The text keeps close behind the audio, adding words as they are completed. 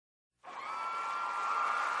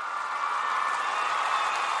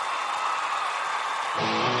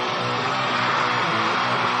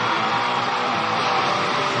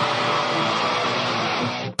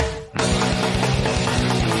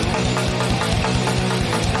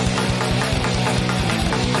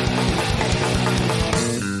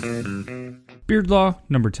Beard law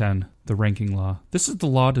number 10, the ranking law. This is the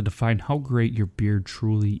law to define how great your beard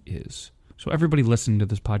truly is. So everybody listening to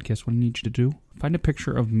this podcast, what I need you to do, find a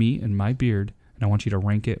picture of me and my beard, and I want you to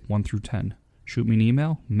rank it 1 through 10. Shoot me an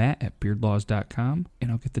email, matt@beardlaws.com, and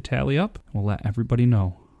I'll get the tally up, and we'll let everybody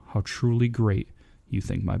know how truly great you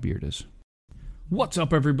think my beard is. What's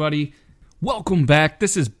up, everybody? Welcome back.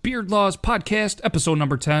 This is Beard Laws Podcast, episode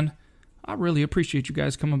number 10. I really appreciate you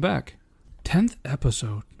guys coming back. 10th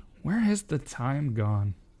episode. Where has the time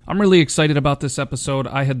gone? I'm really excited about this episode.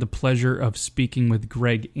 I had the pleasure of speaking with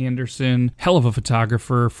Greg Anderson, hell of a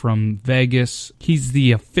photographer from Vegas. He's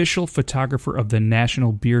the official photographer of the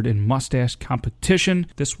National Beard and Mustache Competition.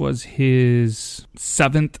 This was his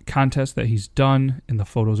 7th contest that he's done, and the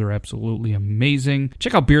photos are absolutely amazing.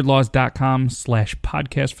 Check out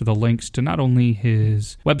beardlaws.com/podcast for the links to not only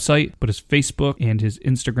his website, but his Facebook and his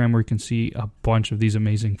Instagram, where you can see a bunch of these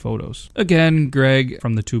amazing photos. Again, Greg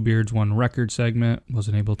from the Two Beards, One Record segment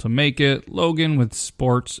wasn't able to make it. Logan with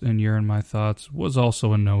sports and You're in My Thoughts was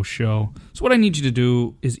also a no-show. So what I need you to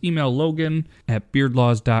do is email Logan at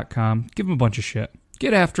beardlaws.com. Give him a bunch of shit.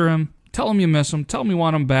 Get after him. Tell him you miss him. Tell him you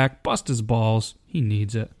want him back. Bust his balls. He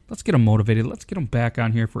needs it. Let's get him motivated. Let's get him back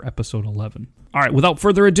on here for episode 11. All right, without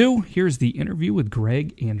further ado, here's the interview with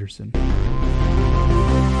Greg Anderson.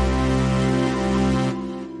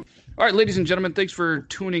 All right, ladies and gentlemen, thanks for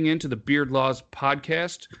tuning in to the Beard Laws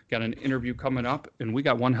podcast. Got an interview coming up, and we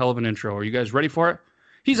got one hell of an intro. Are you guys ready for it?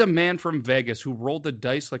 He's a man from Vegas who rolled the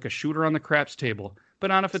dice like a shooter on the craps table, but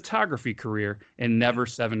on a photography career and never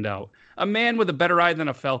sevened out. A man with a better eye than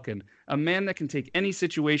a falcon. A man that can take any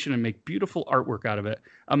situation and make beautiful artwork out of it.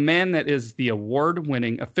 A man that is the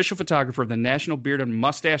award-winning official photographer of the National Beard and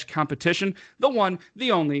Mustache Competition. The one,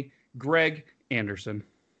 the only, Greg Anderson.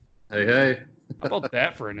 Hey, hey. How about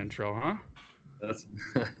that for an intro, huh?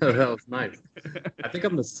 That was nice. I think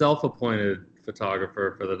I'm the self-appointed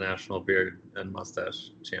photographer for the National Beard and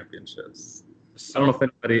Mustache Championships. I don't know if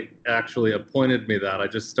anybody actually appointed me that. I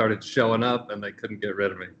just started showing up and they couldn't get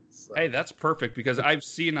rid of me. So. Hey, that's perfect because I've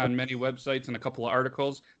seen on many websites and a couple of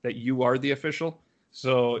articles that you are the official.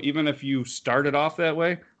 So even if you started off that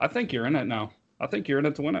way, I think you're in it now. I think you're in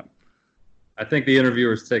it to win it. I think the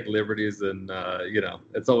interviewers take liberties, and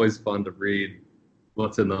it's always fun to read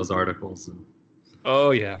what's in those articles.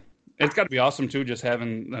 Oh yeah, it's got to be awesome too, just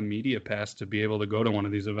having a media pass to be able to go to one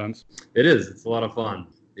of these events. It is. It's a lot of fun.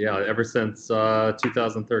 Yeah, ever since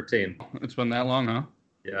 2013. It's been that long, huh?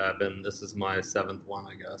 Yeah, this is my 7th one,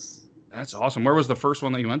 I guess. That's awesome. Where was the first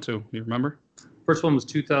one that you went to? You remember? First one was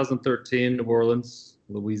 2013, New Orleans,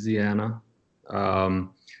 Louisiana.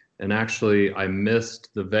 And actually, I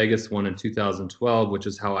missed the Vegas one in 2012, which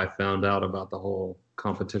is how I found out about the whole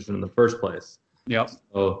competition in the first place. Yep.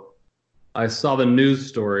 So I saw the news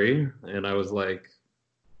story, and I was like,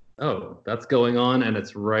 oh, that's going on, and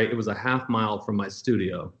it was a half mile from my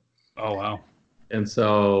studio. Oh, wow. And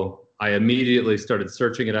so I immediately started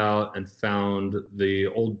searching it out and found the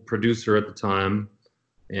old producer at the time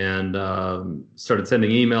and started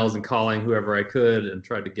sending emails and calling whoever I could and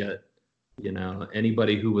tried to get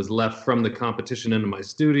anybody who was left from the competition into my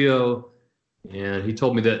studio. And he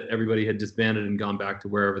told me that everybody had disbanded and gone back to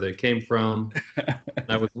wherever they came from.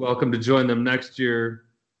 I was welcome to join them next year.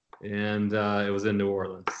 And it was in New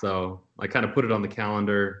Orleans. So I kind of put it on the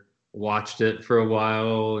calendar, watched it for a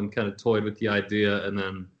while and kind of toyed with the idea. And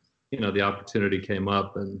then, the opportunity came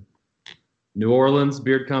up, and New Orleans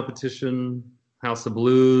beard competition, House of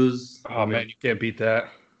Blues. Oh man, you can't beat that.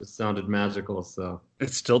 It sounded magical, so.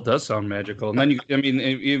 It still does sound magical. And then,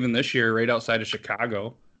 even this year, right outside of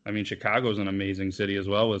Chicago. Chicago's an amazing city as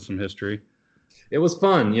well with some history. It was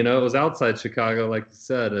fun. It was outside Chicago, like you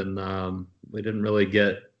said, and I didn't really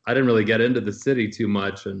get into the city too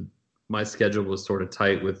much, and my schedule was sort of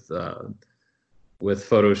tight with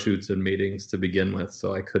photo shoots and meetings to begin with,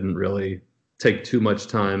 so I couldn't really take too much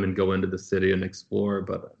time and go into the city and explore,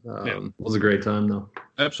 but It was a great time though.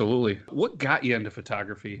 Absolutely. What got you into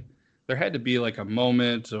photography? There had to be like a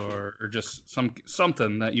moment or just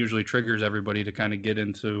something that usually triggers everybody to kind of get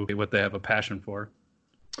into what they have a passion for.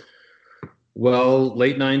 Well,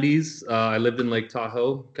 late 90s, I lived in Lake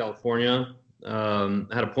Tahoe, California. I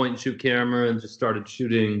had a point and shoot camera and just started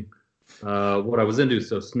shooting what I was into.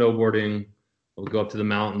 So snowboarding, I would go up to the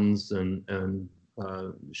mountains and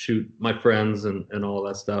shoot my friends and all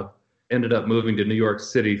that stuff. Ended up moving to New York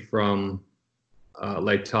City from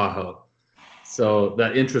Lake Tahoe. So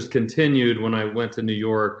that interest continued when I went to New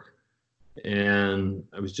York, and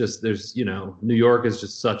I was just, New York is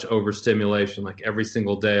just such overstimulation, like every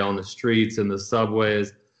single day on the streets and the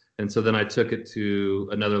subways. And so then I took it to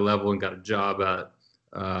another level and got a job at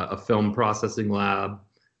a film processing lab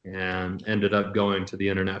and ended up going to the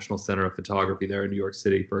International Center of Photography there in New York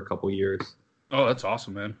City for a couple years. Oh, that's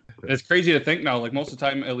awesome, man. It's crazy to think now, like most of the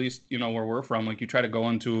time, at least, where we're from, like you try to go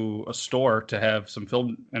into a store to have some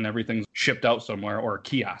film and everything's shipped out somewhere or a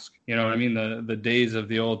kiosk. You know what I mean? The days of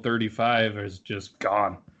the old 35 is just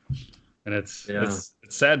gone. And it's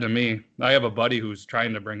sad to me. I have a buddy who's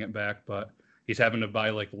trying to bring it back, but he's having to buy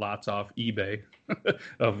like lots off eBay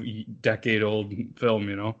of decade old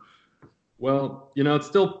film. Well, it's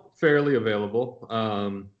still fairly available.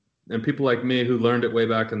 And people like me who learned it way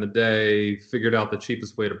back in the day figured out the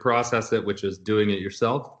cheapest way to process it, which is doing it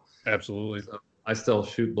yourself. Absolutely. So I still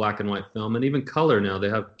shoot black and white film and even color now. They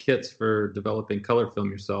have kits for developing color film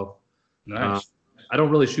yourself. Nice. I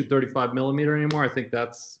don't really shoot 35 millimeter anymore. I think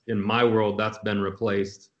that's, in my world, that's been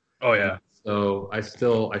replaced. Oh, yeah. So I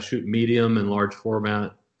shoot medium and large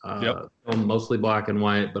format, film, mostly black and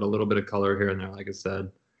white, but a little bit of color here and there, like I said.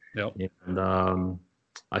 Yep. And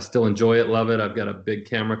I still enjoy it, love it. I've got a big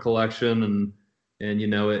camera collection, and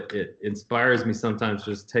it inspires me sometimes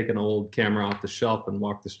just take an old camera off the shelf and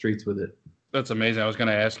walk the streets with it. That's amazing. I was going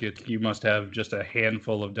to ask you, you must have just a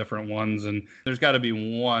handful of different ones, and there's got to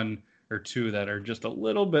be one or two that are just a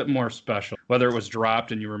little bit more special. Whether it was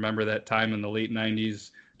dropped and you remember that time in the late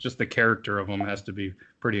 90s, just the character of them has to be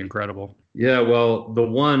pretty incredible. Yeah, well, the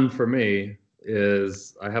one for me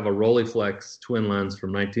is I have a Rolleiflex twin lens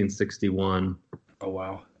from 1961. Oh,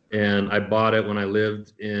 wow. And I bought it when I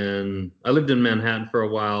lived in Manhattan for a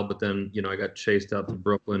while, but then, I got chased out to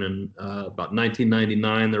Brooklyn, and about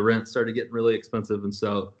 1999, the rent started getting really expensive. And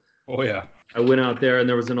so I went out there, and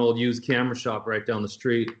there was an old used camera shop right down the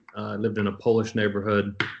street. I lived in a Polish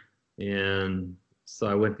neighborhood. And so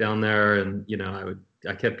I went down there, and,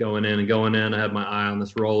 I kept going in and going in. I had my eye on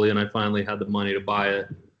this Rollie, and I finally had the money to buy it.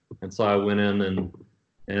 And so I went in,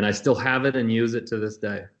 and I still have it and use it to this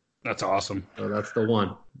day. That's awesome. So that's the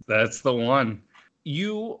one. That's the one.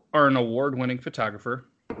 You are an award-winning photographer.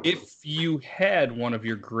 If you had one of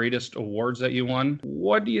your greatest awards that you won,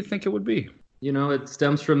 what do you think it would be? It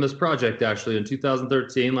stems from this project, actually. In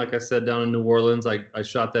 2013, like I said, down in New Orleans, I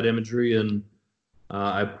shot that imagery, and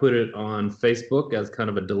I put it on Facebook as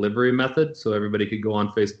kind of a delivery method. So everybody could go on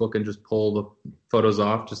Facebook and just pull the photos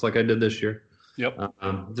off, just like I did this year. Yep.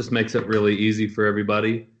 Just makes it really easy for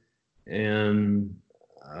everybody. And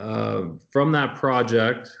from that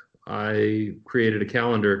project, I created a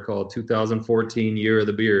calendar called 2014 Year of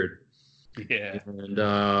the Beard. Yeah. And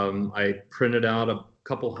I printed out a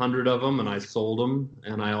couple hundred of them, and I sold them.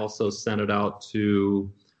 And I also sent it out to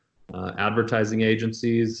advertising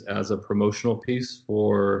agencies as a promotional piece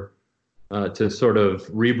to sort of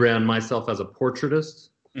rebrand myself as a portraitist.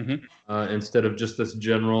 Mm-hmm. Instead of just this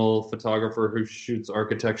general photographer who shoots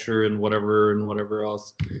architecture and whatever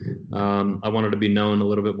else. I wanted to be known a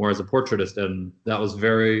little bit more as a portraitist, and that was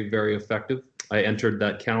very, very effective. I entered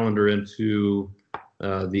that calendar into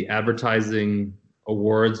the advertising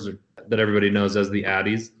awards that everybody knows as the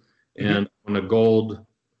Addies, and won a gold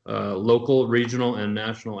local, regional, and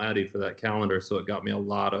national Addie for that calendar. So it got me a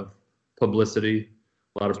lot of publicity,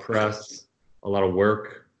 a lot of press, a lot of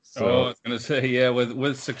work. So, I was going to say, yeah,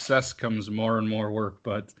 with success comes more and more work.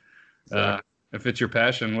 But if it's your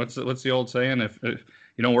passion, what's the old saying? If you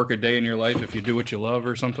don't work a day in your life, if you do what you love,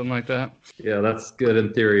 or something like that. Yeah, that's good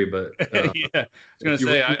in theory, but yeah, I was going to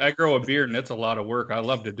say, I grow a beard, and it's a lot of work. I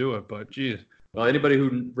love to do it, but geez. Well, anybody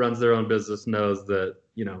who runs their own business knows that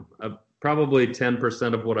probably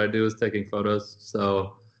 10% of what I do is taking photos.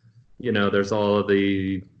 So, there's all of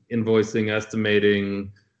the invoicing,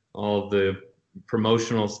 estimating, all of the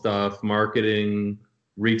promotional stuff, marketing,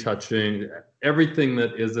 retouching, everything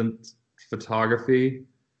that isn't photography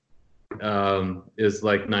is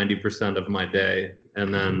like 90% of my day.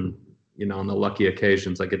 And then, on the lucky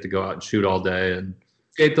occasions, I get to go out and shoot all day and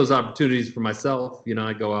create those opportunities for myself.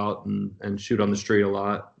 I go out and shoot on the street a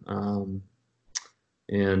lot.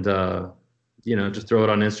 Just throw it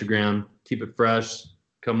on Instagram, keep it fresh,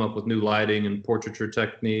 come up with new lighting and portraiture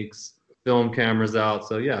techniques, film cameras out.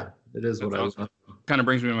 So yeah, it is what I love. Kind of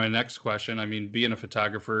brings me to my next question. I mean, being a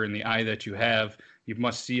photographer and the eye that you have, you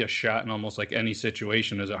must see a shot in almost like any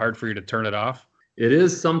situation. Is it hard for you to turn it off? It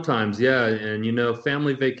is sometimes, yeah. And,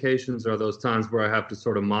 family vacations are those times where I have to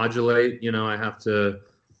sort of modulate. I have to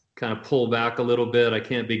kind of pull back a little bit. I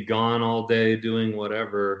can't be gone all day doing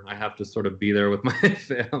whatever. I have to sort of be there with my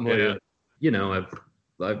family. Yeah.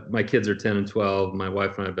 My kids are 10 and 12. My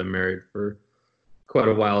wife and I have been married for quite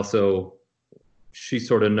a while. So she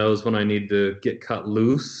sort of knows when I need to get cut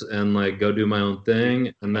loose and like go do my own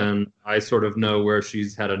thing. And then I sort of know where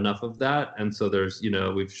she's had enough of that. And so there's,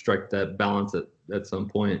 we've struck that balance at some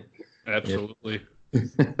point. Absolutely.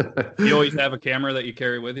 You always have a camera that you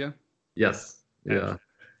carry with you? Yes. Yeah.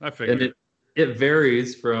 I figured. And it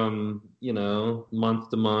varies from, month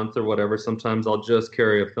to month or whatever. Sometimes I'll just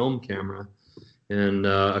carry a film camera and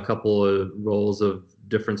a couple of rolls of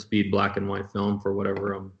different speed black and white film for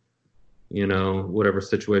whatever whatever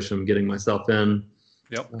situation I'm getting myself in.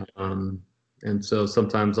 Yep. And so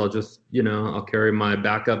sometimes I'll just, I'll carry my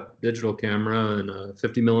backup digital camera and a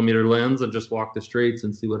 50 millimeter lens and just walk the streets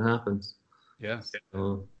and see what happens. Yeah.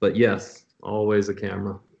 But yes, always a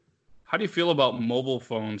camera. How do you feel about mobile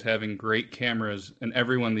phones having great cameras and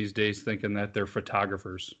everyone these days thinking that they're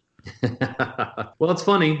photographers? Well, it's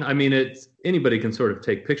funny. I mean, anybody can sort of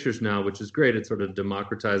take pictures now, which is great. It sort of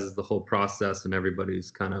democratizes the whole process and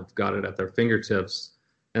everybody's kind of got it at their fingertips.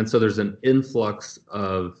 And so there's an influx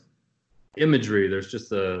of imagery. There's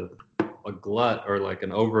just a glut or like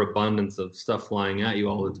an overabundance of stuff flying at you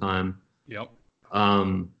all the time. Yep.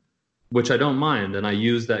 Which I don't mind. And I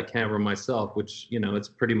use that camera myself, which, it's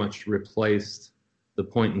pretty much replaced the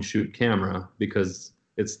point and shoot camera because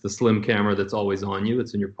it's the slim camera that's always on you.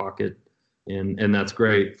 It's in your pocket. And that's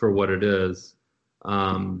great for what it is.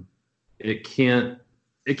 It can't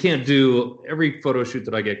do every photo shoot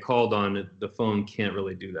that I get called on. The phone can't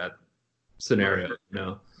really do that scenario.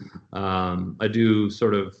 I do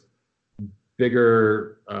sort of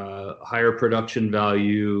bigger, higher production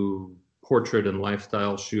value portrait and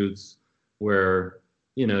lifestyle shoots where,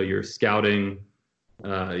 you're scouting,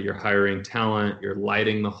 you're hiring talent, you're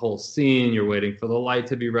lighting the whole scene, you're waiting for the light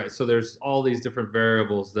to be right. So there's all these different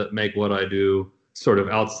variables that make what I do sort of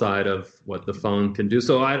outside of what the phone can do.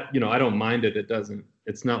 So I don't mind it.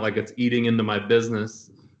 It's not like it's eating into my business.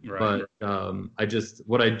 Right. But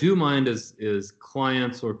what I do mind is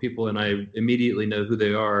clients or people, and I immediately know who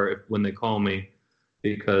they are when they call me,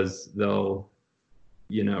 because they'll,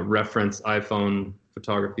 reference iPhone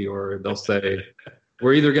photography, or they'll say,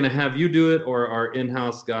 we're either going to have you do it or our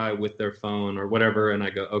in-house guy with their phone or whatever. And I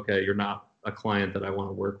go, okay, you're not a client that I want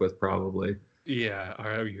to work with probably. Yeah.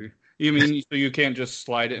 You mean so you can't just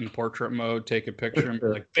slide it in portrait mode, take a picture and be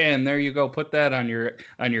like, bam, there you go. Put that on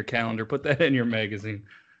your calendar, put that in your magazine.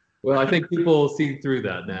 Well, I think people see through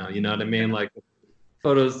that now. You know what I mean? Like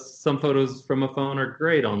some photos from a phone are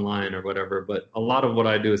great online or whatever, but a lot of what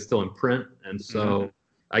I do is still in print. And so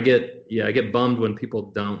I get bummed when people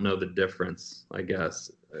don't know the difference, I guess,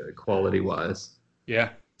 quality wise.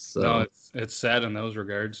 Yeah. So no, it's sad in those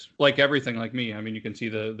regards. Like everything, like me. I mean, you can see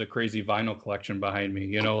the crazy vinyl collection behind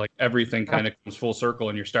me. Like everything kind of comes full circle,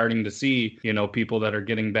 and you're starting to see, people that are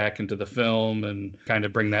getting back into the film and kind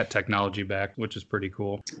of bring that technology back, which is pretty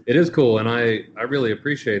cool. It is cool, and I really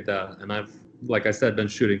appreciate that. And I've, like I said, been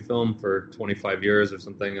shooting film for 25 years or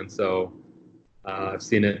something, and so I've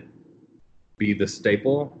seen it be the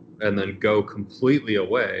staple and then go completely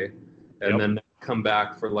away and then come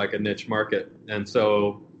back for like a niche market. And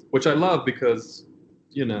so, which I love because,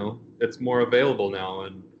 it's more available now.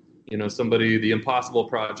 And, the Impossible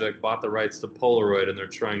Project bought the rights to Polaroid and they're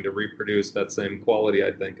trying to reproduce that same quality,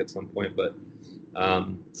 I think, at some point. But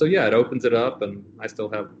so yeah, it opens it up, and I still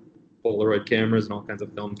have Polaroid cameras and all kinds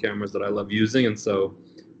of film cameras that I love using. And so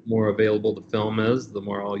more available the film is, the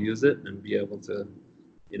more I'll use it and be able to,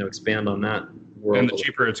 expand on that world. And the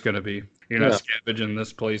cheaper it's going to be. You're not scavenging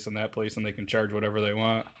this place and that place, and they can charge whatever they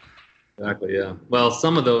want. Exactly, yeah. Well,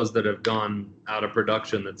 some of those that have gone out of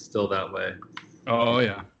production, that's still that way. Oh,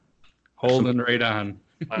 yeah. Holding right on.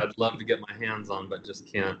 I'd love to get my hands on, but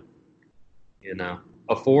just can't,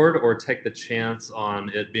 afford or take the chance on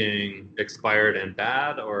it being expired and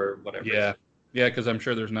bad or whatever. Yeah. Yeah, because I'm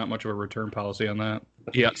sure there's not much of a return policy on that.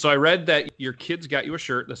 Yeah, so I read that your kids got you a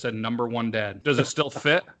shirt that said "Number One Dad." Does it still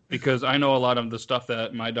fit? Because I know a lot of the stuff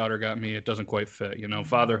that my daughter got me, it doesn't quite fit.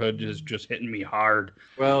 Fatherhood is just hitting me hard.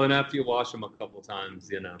 Well, and after you wash them a couple times,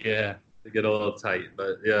 Yeah. They get a little tight.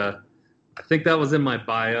 But yeah, I think that was in my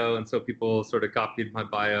bio. And so people sort of copied my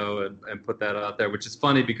bio and put that out there, which is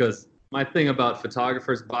funny because my thing about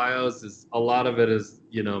photographers' bios is a lot of it is,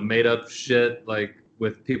 made up shit, like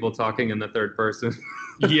with people talking in the third person.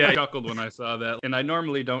 Yeah, I chuckled when I saw that. And I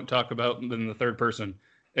normally don't talk about in the third person,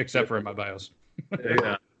 except for in my bios.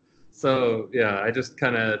 Yeah. So, yeah, I just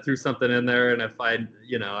kind of threw something in there. And if I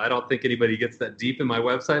don't think anybody gets that deep in my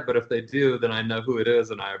website, but if they do, then I know who it is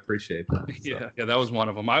and I appreciate that. So. Yeah, that was one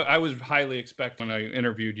of them. I was highly expecting when I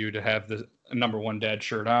interviewed you to have the Number One Dad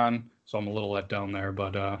shirt on. So I'm a little let down there,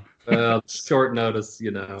 but Short notice,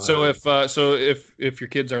 So if your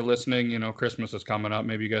kids are listening, Christmas is coming up.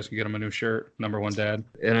 Maybe you guys can get them a new shirt. Number one dad.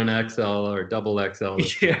 in an XL or double XL.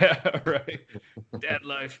 Yeah, right. Dad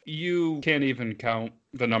life. You can't even count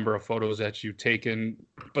the number of photos that you've taken,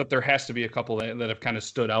 but there has to be a couple that have kind of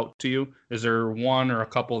stood out to you. Is there one or a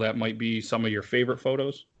couple that might be some of your favorite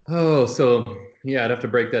photos? Oh, so yeah, I'd have to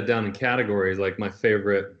break that down in categories. Like my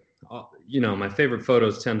favorite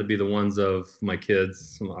photos tend to be the ones of my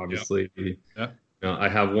kids, obviously. Yeah. I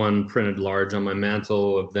have one printed large on my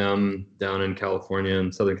mantle of them down in California,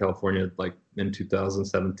 in Southern California, like in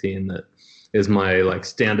 2017. That is my like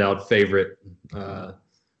standout favorite that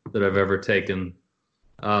I've ever taken.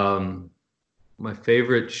 My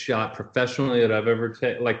favorite shot professionally that I've ever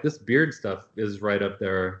taken, like this beard stuff, is right up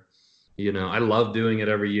there. I love doing it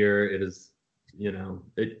every year. It is,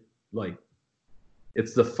 it like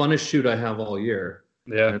it's the funnest shoot I have all year.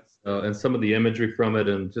 Yeah. And some of the imagery from it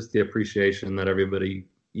and just the appreciation that everybody,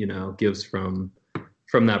 gives from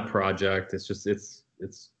that project. It's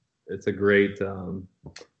a great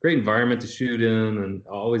environment to shoot in, and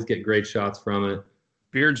always get great shots from it.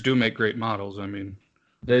 Beards do make great models. I mean,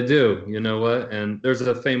 they do. You know what? And there's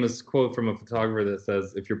a famous quote from a photographer that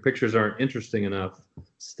says, if your pictures aren't interesting enough,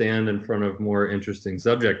 stand in front of more interesting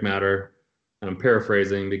subject matter. And I'm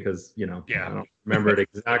paraphrasing because, I don't remember it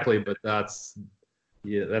exactly, but that's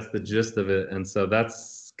the gist of it. And so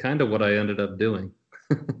that's kind of what I ended up doing.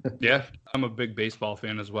 Yeah, I'm a big baseball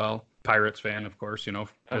fan as well. Pirates fan, of course,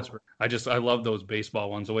 Pittsburgh. I love those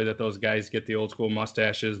baseball ones, the way that those guys get the old school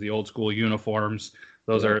mustaches, the old school uniforms.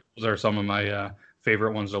 Those are some of my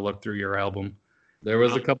favorite ones to look through your album. There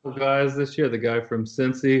was a couple guys this year, the guy from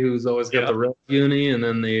Cincy who's always got the red uni, and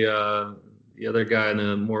then the other guy in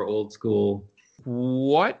a more old school.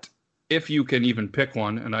 What, if you can even pick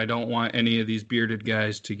one, and I don't want any of these bearded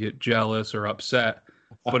guys to get jealous or upset,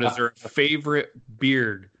 but is there a favorite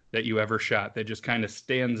beard that you ever shot that just kind of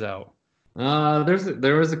stands out?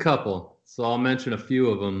 There was a couple, so I'll mention a few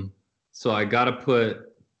of them. So I'll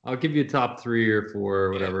give you a top 3 or 4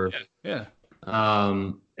 or whatever. Yeah.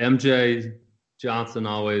 MJ Johnson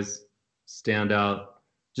always stand out.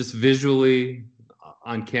 Just visually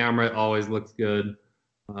on camera, it always looks good.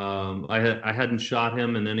 I hadn't shot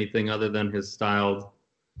him in anything other than his styled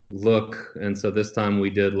look, and so this time we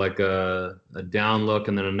did like a down look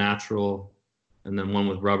and then a natural, and then one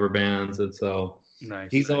with rubber bands, and so nice.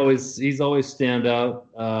 He's always stand out.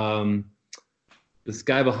 This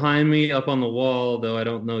guy behind me up on the wall, though I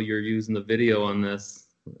don't know you're using the video on this.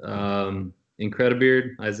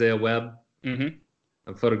 Incredibeard, Isaiah Webb. Mm-hmm.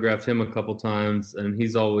 I've photographed him a couple times, and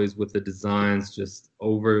he's always with the designs just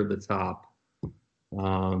over the top.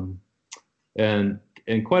 And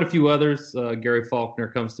quite a few others. Gary Faulkner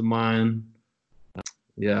comes to mind.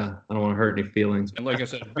 Yeah, I don't want to hurt any feelings. And like I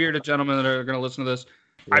said, bearded gentlemen that are going to listen to this,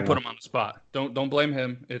 yeah. I put him on the spot. Don't blame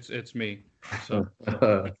him. It's me. So.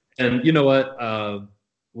 And you know what?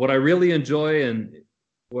 What I really enjoy and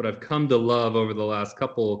what I've come to love over the last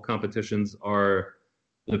couple of competitions are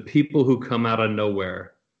the people who come out of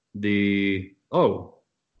nowhere. I'll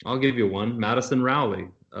give you one. Madison Rowley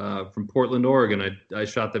from Portland, Oregon. I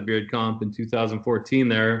shot the beard comp in 2014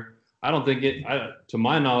 there. I don't think to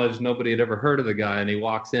my knowledge, nobody had ever heard of the guy, and he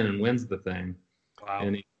walks in and wins the thing.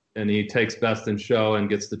 Wow. And he takes best in show and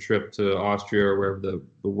gets the trip to Austria or wherever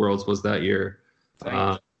the Worlds was that year.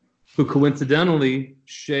 Who coincidentally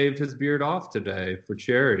shaved his beard off today for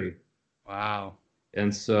charity. Wow.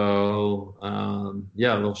 And so, a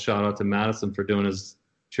little shout out to Madison for doing his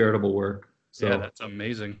charitable work. So, yeah, that's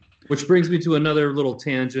amazing. Which brings me to another little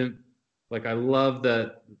tangent. Like, I love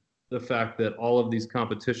that the fact that all of these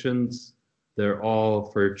competitions, they're all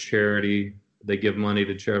for charity. They give money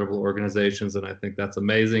to charitable organizations, and I think that's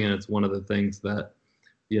amazing. And it's one of the things that,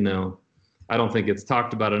 I don't think it's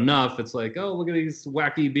talked about enough. It's like, oh, look at these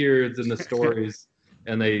wacky beards in the stories.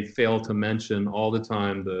 And they fail to mention all the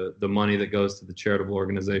time the money that goes to the charitable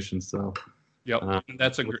organizations. So, yep,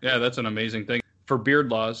 that's an amazing thing. For Beard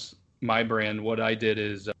Laws, my brand, what I did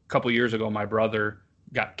is a couple years ago, my brother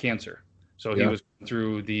got cancer. So he was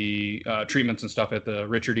through the treatments and stuff at the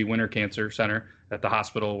Richard E. Winter Cancer Center at the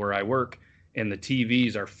hospital where I work. And the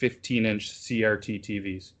TVs are 15-inch CRT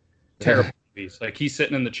TVs. Terrible TVs. Like, he's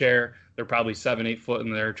sitting in the chair. They're probably 7-8 foot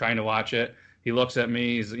in there trying to watch it. He looks at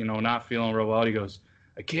me. He's, not feeling real well. He goes,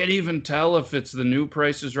 I can't even tell if it's the new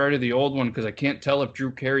Price is Right or the old one because I can't tell if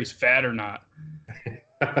Drew Carey's fat or not.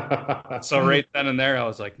 So right then and there, I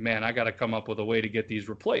was like, man, I got to come up with a way to get these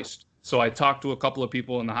replaced. So I talked to a couple of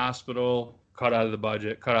people in the hospital, cut out of the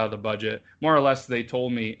budget. More or less, they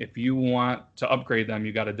told me, if you want to upgrade them,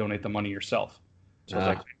 you got to donate the money yourself. So I was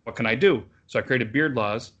like, what can I do? So I created Beard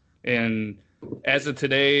Laws. And as of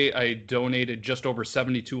today, I donated just over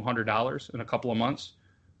 $7,200 in a couple of months,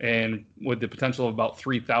 and with the potential of about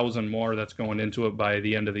 3,000 more that's going into it by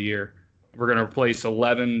the end of the year. We're going to replace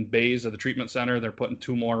 11 bays of the treatment center. They're putting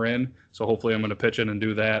 2 more in, so hopefully I'm going to pitch in and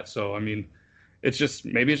do that. So I mean,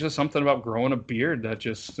 maybe it's just something about growing a beard that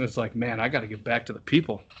just it's like, man, I got to get back to the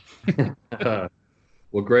people.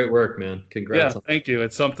 Well, great work, man. Congrats. Yeah, thank you.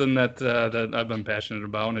 It's something that I've been passionate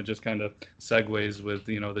about, and it just kind of segues with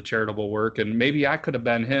the charitable work. And maybe I could have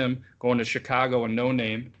been him going to Chicago and no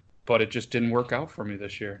name, but it just didn't work out for me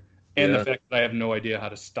this year. And the fact that I have no idea how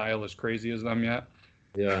to style as crazy as them yet.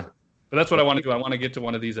 Yeah. But that's what I want to do. I want to get to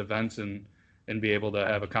one of these events and be able to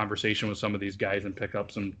have a conversation with some of these guys and pick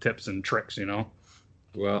up some tips and tricks.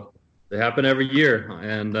 Well, they happen every year,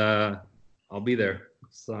 and I'll be there.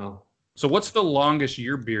 So what's the longest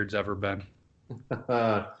your beard's ever been?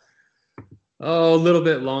 A little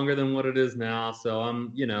bit longer than what it is now. So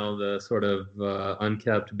I'm, the sort of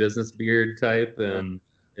unkept business beard type, and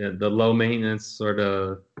the low maintenance sort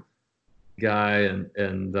of guy.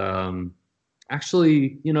 And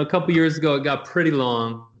actually, a couple years ago, it got pretty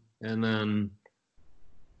long, and then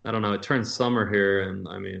I don't know, it turned summer here, and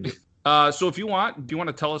I mean. So do you want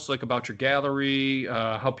to tell us about your gallery,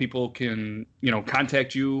 how people can,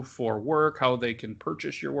 contact you for work, how they can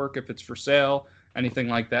purchase your work if it's for sale, anything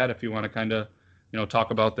like that, if you want to kind of, talk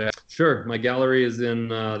about that? Sure. My gallery is in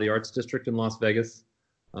the Arts District in Las Vegas.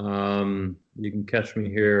 You can catch me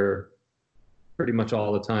here pretty much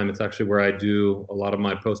all the time. It's actually where I do a lot of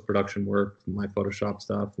my post-production work, my Photoshop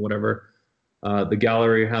stuff, whatever. The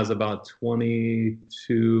gallery has about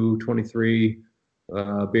 22, 23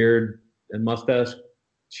 beard and mustache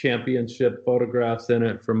championship photographs in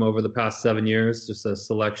it from over the past 7 years. Just a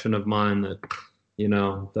selection of mine that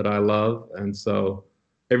that I love, and so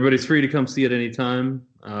everybody's free to come see it anytime.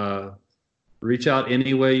 Reach out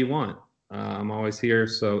any way you want. I'm always here.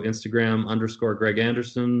 So Instagram _Greg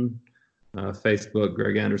Anderson, Facebook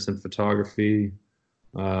Greg Anderson Photography.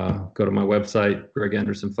 Go to my website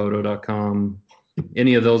gregandersonphoto.com.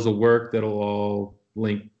 Any of those will work. That'll all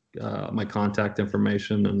link my contact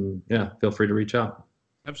information, and feel free to reach out.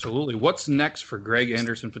 Absolutely. What's next for Greg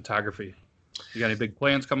Anderson Photography? You got any big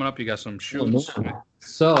plans coming up? You got some shoots?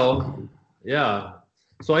 So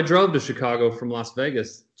I drove to Chicago from Las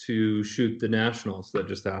Vegas to shoot the Nationals that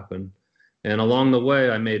just happened, and along the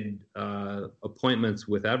way I made appointments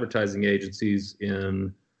with advertising agencies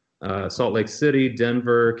in Salt Lake City,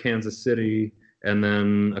 Denver, Kansas City, and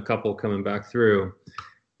then a couple coming back through.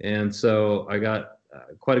 And so I got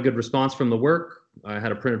quite a good response from the work. I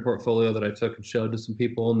had a printed portfolio that I took and showed to some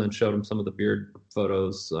people, and then showed them some of the beard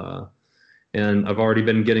photos. And I've already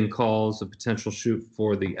been getting calls, a potential shoot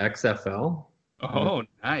for the XFL. Oh,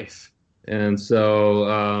 nice. And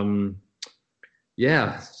so,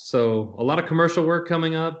 so a lot of commercial work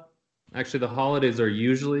coming up. Actually, the holidays are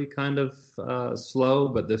usually kind of slow,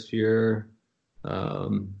 but this year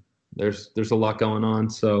there's a lot going on.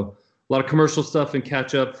 So a lot of commercial stuff and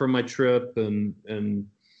catch up from my trip, and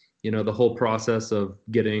the whole process of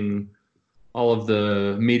getting all of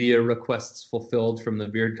the media requests fulfilled from the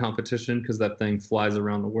beard competition, because that thing flies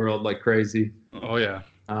around the world like crazy. Oh yeah.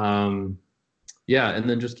 And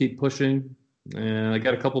then just keep pushing. And I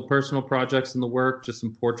got a couple personal projects in the work, just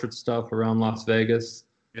some portrait stuff around Las Vegas.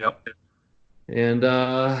 Yep. And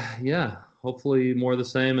hopefully more of the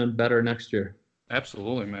same and better next year.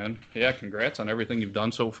 Absolutely, man. Yeah, congrats on everything you've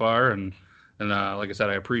done so far, and like I said,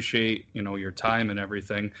 I appreciate your time and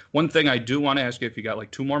everything. One thing I do want to ask you, if you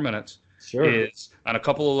got 2 more minutes, sure, is on a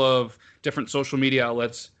couple of different social media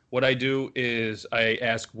outlets. What I do is I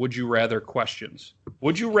ask would you rather questions.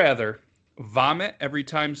 Would you rather vomit every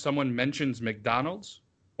time someone mentions McDonald's,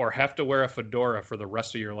 or have to wear a fedora for the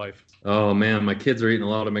rest of your life? Oh man, my kids are eating a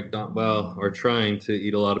lot of McDonald's. Well, or trying to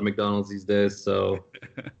eat a lot of McDonald's these days. So.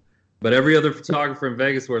 But every other photographer in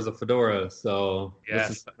Vegas wears a fedora, so This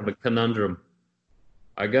is kind of a conundrum.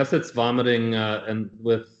 I guess it's vomiting and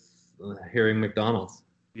with hearing McDonald's.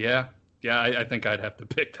 Yeah, I think I'd have to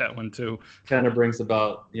pick that one too. Kind of brings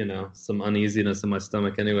about, some uneasiness in my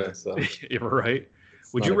stomach anyway. So you're right.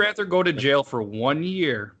 Would you rather go to jail for 1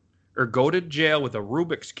 year, or go to jail with a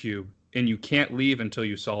Rubik's Cube and you can't leave until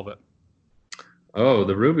you solve it? Oh,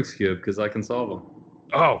 the Rubik's Cube, because I can solve them.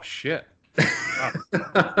 Oh shit.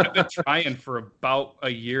 I've been trying for about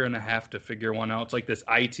 1.5 years to figure one out. It's like this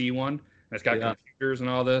IT one, and it's got computers and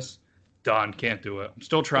all this. Done. Can't do it. I'm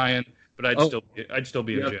still trying, but I'd still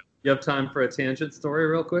be in jail. You have time for a tangent story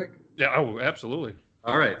real quick? Yeah. Oh, absolutely.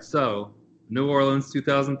 All right. So New Orleans,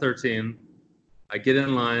 2013. I get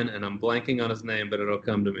in line, and I'm blanking on his name, but it'll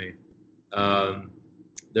come to me.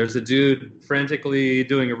 there's a dude frantically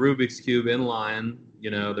doing a Rubik's Cube in line.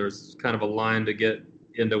 There's kind of a line to get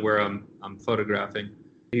into where I'm photographing.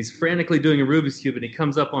 He's frantically doing a Rubik's Cube, and he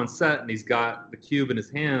comes up on set, and he's got the cube in his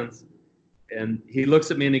hands, and he looks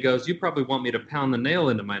at me and he goes, "You probably want me to pound the nail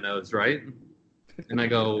into my nose, right?" And I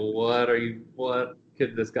go, what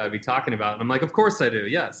could this guy be talking about? And I'm like, of course I do.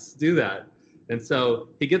 Yes, do that. And so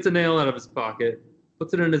he gets a nail out of his pocket,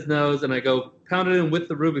 puts it in his nose, and I go, pound it in with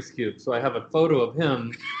the Rubik's Cube. So I have a photo of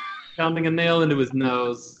him pounding a nail into his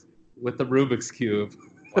nose with the Rubik's Cube.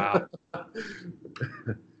 Wow.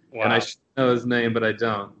 And I should know his name, but I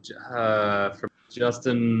don't. From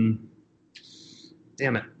Justin.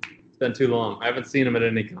 Damn it. It's been too long. I haven't seen him at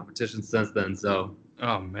any competition since then. So.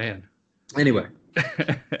 Oh, man. Anyway.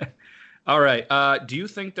 All right. Do you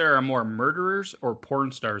think there are more murderers or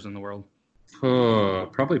porn stars in the world? Oh,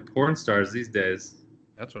 probably porn stars these days.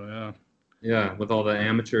 That's what, yeah. Yeah, with all the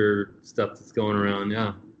amateur stuff that's going around,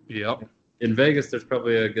 yeah. Yep. In Vegas, there's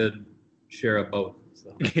probably a good share of both.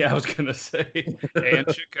 So. Yeah, I was going to say.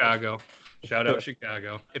 And Chicago. Shout out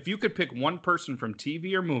Chicago. If you could pick one person from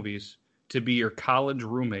TV or movies to be your college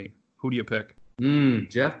roommate, who do you pick?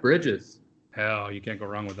 Jeff Bridges. Hell, you can't go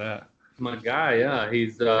wrong with that. My guy, yeah.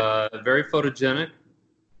 He's very photogenic,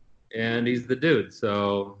 and he's the dude.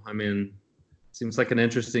 So, I mean, seems like an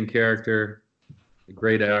interesting character, a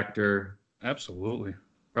great actor. Absolutely.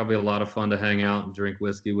 Probably a lot of fun to hang out and drink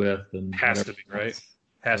whiskey with. And has to be, right?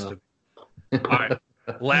 Has to be. All right.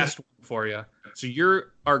 Last one for you. So you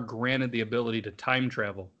are granted the ability to time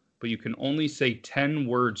travel, but you can only say 10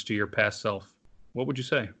 words to your past self. What would you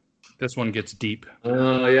say? This one gets deep.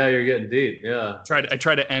 Oh, yeah, you're getting deep. Yeah. I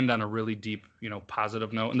try to end on a really deep,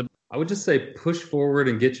 positive note. I would just say push forward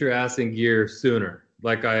and get your ass in gear sooner.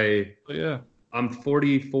 Like I'm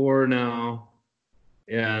 44 now,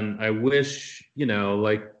 and I wish,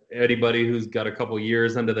 like anybody who's got a couple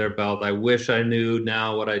years under their belt, I wish I knew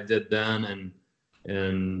now what I did then,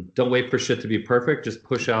 and don't wait for shit to be perfect. Just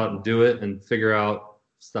push out and do it and figure out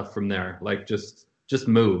stuff from there. Like just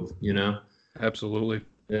move, Absolutely.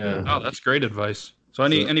 Yeah. Oh, that's great advice. So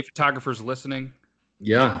any photographers listening,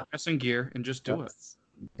 yeah, press in gear and just do it.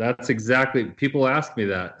 That's exactly, people ask me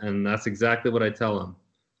that, and that's exactly what I tell them.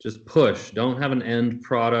 Just push. Don't have an end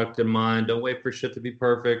product in mind. Don't wait for shit to be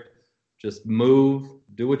perfect. Just move,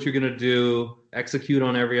 do what you're going to do, execute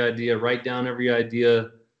on every idea, write down every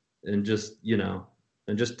idea, and just,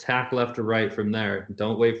 and just tack left or right from there.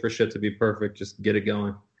 Don't wait for shit to be perfect. Just get it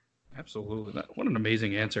going. Absolutely. What an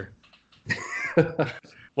amazing answer.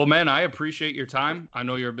 Well, man, I appreciate your time. I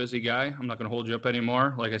know you're a busy guy. I'm not going to hold you up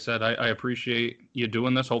anymore. Like I said, I appreciate you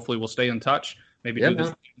doing this. Hopefully we'll stay in touch. Maybe do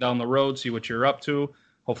this down the road, see what you're up to.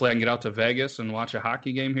 Hopefully I can get out to Vegas and watch a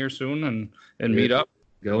hockey game here soon and meet up.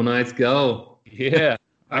 Go Knights, go. Yeah,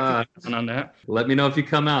 I can on that. Let me know if you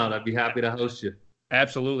come out. I'd be happy to host you.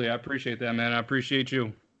 Absolutely. I appreciate that, man. I appreciate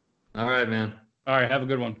you. All right, man. All right, have a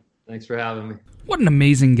good one. Thanks for having me. What an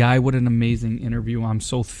amazing guy. What an amazing interview. I'm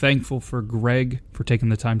so thankful for Greg for taking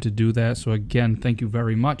the time to do that. So again, thank you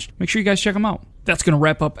very much. Make sure you guys check him out. That's going to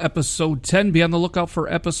wrap up episode 10. Be on the lookout for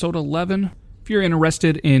episode 11. If you're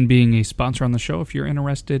interested in being a sponsor on the show, if you're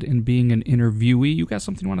interested in being an interviewee, you got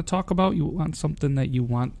something you want to talk about, you want something that you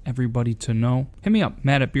want everybody to know, hit me up,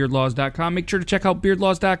 matt@beardlaws.com. Make sure to check out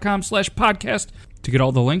beardlaws.com/podcast to get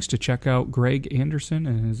all the links to check out Greg Anderson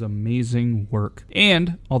and his amazing work,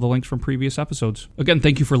 and all the links from previous episodes. Again,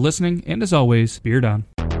 thank you for listening, and as always, beard on.